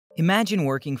Imagine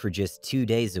working for just 2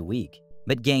 days a week,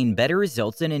 but gain better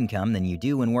results and income than you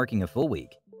do when working a full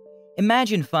week.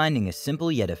 Imagine finding a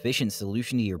simple yet efficient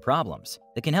solution to your problems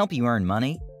that can help you earn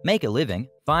money, make a living,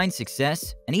 find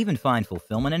success, and even find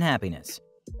fulfillment and happiness.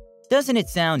 Doesn't it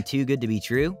sound too good to be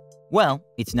true? Well,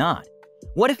 it's not.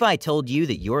 What if I told you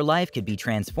that your life could be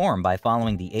transformed by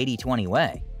following the 80-20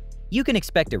 way? You can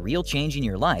expect a real change in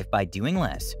your life by doing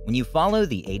less when you follow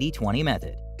the 80-20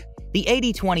 method. The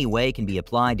 80-20 way can be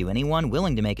applied to anyone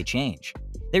willing to make a change.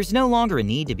 There's no longer a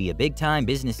need to be a big-time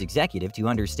business executive to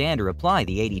understand or apply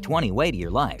the 80-20 way to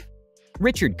your life.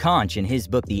 Richard Konch, in his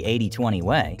book The 80-20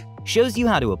 Way, shows you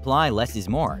how to apply less is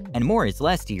more and more is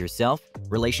less to yourself,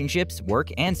 relationships, work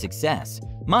and success,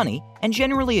 money, and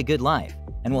generally a good life,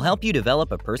 and will help you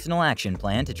develop a personal action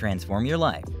plan to transform your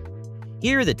life.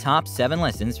 Here are the top 7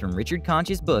 lessons from Richard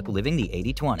Konch's book Living the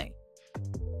 80-20.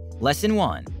 Lesson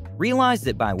 1. Realize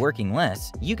that by working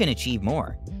less, you can achieve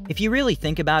more. If you really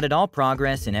think about it, all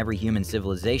progress in every human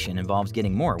civilization involves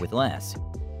getting more with less.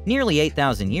 Nearly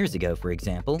 8,000 years ago, for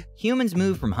example, humans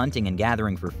moved from hunting and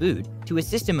gathering for food to a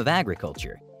system of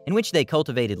agriculture, in which they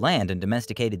cultivated land and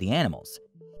domesticated the animals.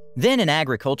 Then an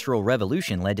agricultural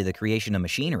revolution led to the creation of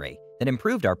machinery that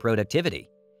improved our productivity.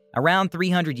 Around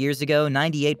 300 years ago,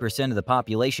 98% of the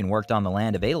population worked on the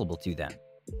land available to them.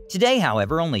 Today,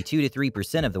 however, only 2 to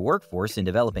 3% of the workforce in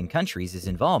developing countries is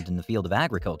involved in the field of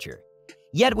agriculture.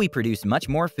 Yet we produce much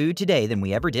more food today than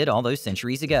we ever did all those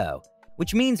centuries ago,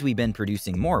 which means we've been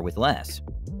producing more with less.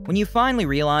 When you finally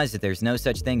realize that there's no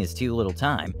such thing as too little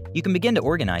time, you can begin to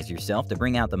organize yourself to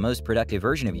bring out the most productive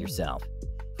version of yourself.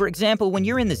 For example, when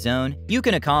you're in the zone, you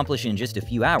can accomplish in just a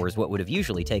few hours what would have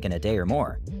usually taken a day or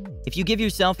more. If you give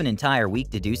yourself an entire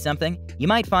week to do something, you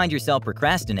might find yourself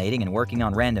procrastinating and working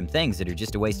on random things that are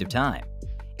just a waste of time.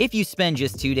 If you spend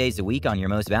just 2 days a week on your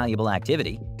most valuable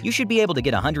activity, you should be able to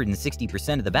get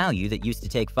 160% of the value that used to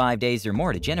take 5 days or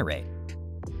more to generate.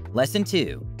 Lesson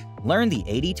 2. Learn the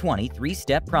 80-20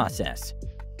 3-step process.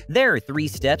 There are 3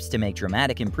 steps to make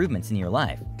dramatic improvements in your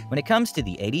life when it comes to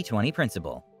the 80-20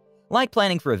 principle. Like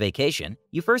planning for a vacation,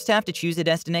 you first have to choose a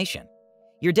destination.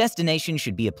 Your destination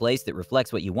should be a place that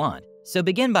reflects what you want, so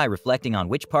begin by reflecting on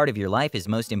which part of your life is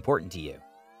most important to you.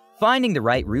 Finding the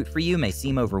right route for you may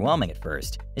seem overwhelming at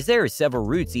first, as there are several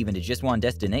routes even to just one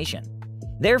destination.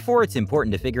 Therefore, it's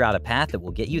important to figure out a path that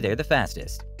will get you there the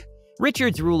fastest.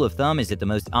 Richard's rule of thumb is that the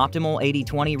most optimal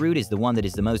 80-20 route is the one that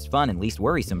is the most fun and least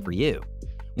worrisome for you.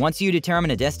 Once you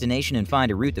determine a destination and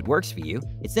find a route that works for you,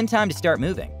 it's then time to start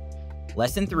moving.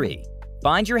 Lesson 3.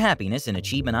 Find your happiness in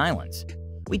achievement islands.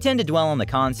 We tend to dwell on the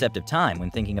concept of time when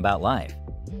thinking about life.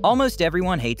 Almost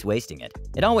everyone hates wasting it.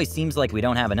 It always seems like we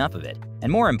don't have enough of it,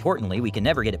 and more importantly, we can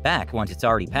never get it back once it's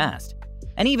already passed.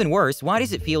 And even worse, why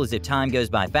does it feel as if time goes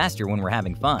by faster when we're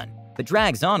having fun, but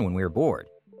drags on when we're bored?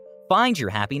 Find your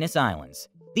happiness islands.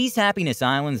 These happiness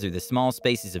islands are the small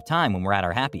spaces of time when we're at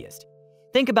our happiest.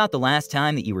 Think about the last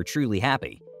time that you were truly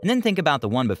happy, and then think about the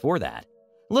one before that.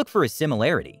 Look for a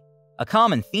similarity, a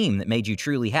common theme that made you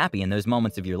truly happy in those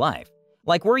moments of your life.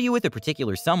 Like, were you with a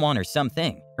particular someone or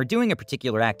something, or doing a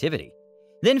particular activity?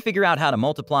 Then figure out how to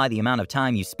multiply the amount of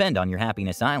time you spend on your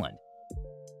happiness island.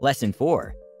 Lesson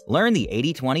 4. Learn the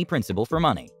 80-20 principle for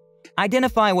money.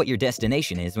 Identify what your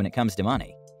destination is when it comes to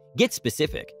money. Get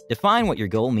specific. Define what your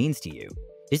goal means to you.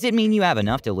 Does it mean you have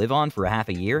enough to live on for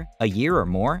a year or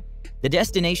more? The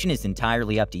destination is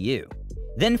entirely up to you.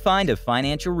 Then find a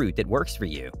financial route that works for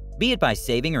you, be it by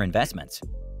saving or investments.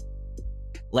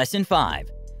 Lesson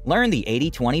 5. Learn the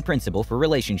 80-20 principle for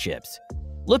relationships.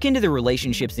 Look into the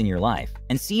relationships in your life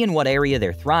and see in what area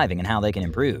they're thriving and how they can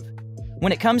improve.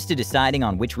 When it comes to deciding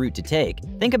on which route to take,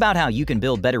 think about how you can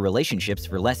build better relationships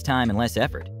for less time and less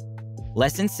effort.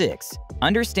 Lesson 6.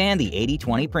 Understand the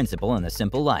 80-20 principle in the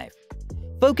simple life.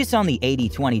 Focus on the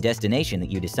 80-20 destination that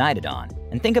you decided on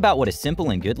and think about what a simple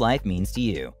and good life means to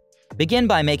you. Begin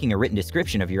by making a written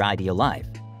description of your ideal life.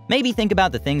 Maybe think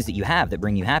about the things that you have that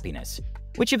bring you happiness.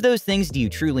 Which of those things do you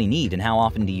truly need and how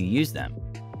often do you use them?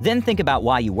 Then think about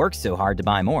why you work so hard to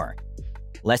buy more.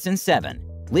 Lesson 7.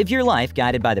 Live your life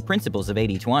guided by the principles of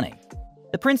 80-20.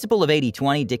 The principle of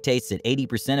 80-20 dictates that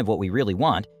 80% of what we really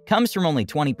want comes from only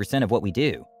 20% of what we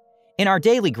do. In our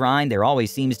daily grind, there always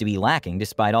seems to be lacking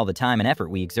despite all the time and effort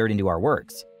we exert into our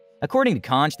works. According to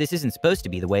Konch, this isn't supposed to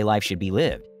be the way life should be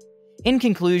lived. In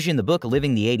conclusion, the book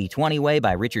Living the 80-20 Way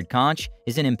by Richard Konch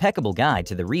is an impeccable guide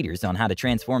to the readers on how to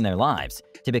transform their lives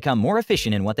to become more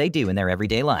efficient in what they do in their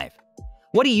everyday life.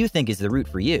 What do you think is the route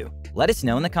for you? Let us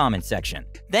know in the comments section.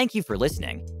 Thank you for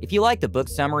listening. If you like the book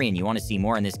summary and you want to see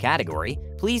more in this category,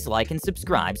 please like and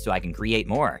subscribe so I can create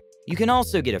more. You can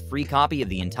also get a free copy of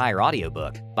the entire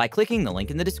audiobook by clicking the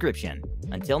link in the description.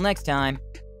 Until next time.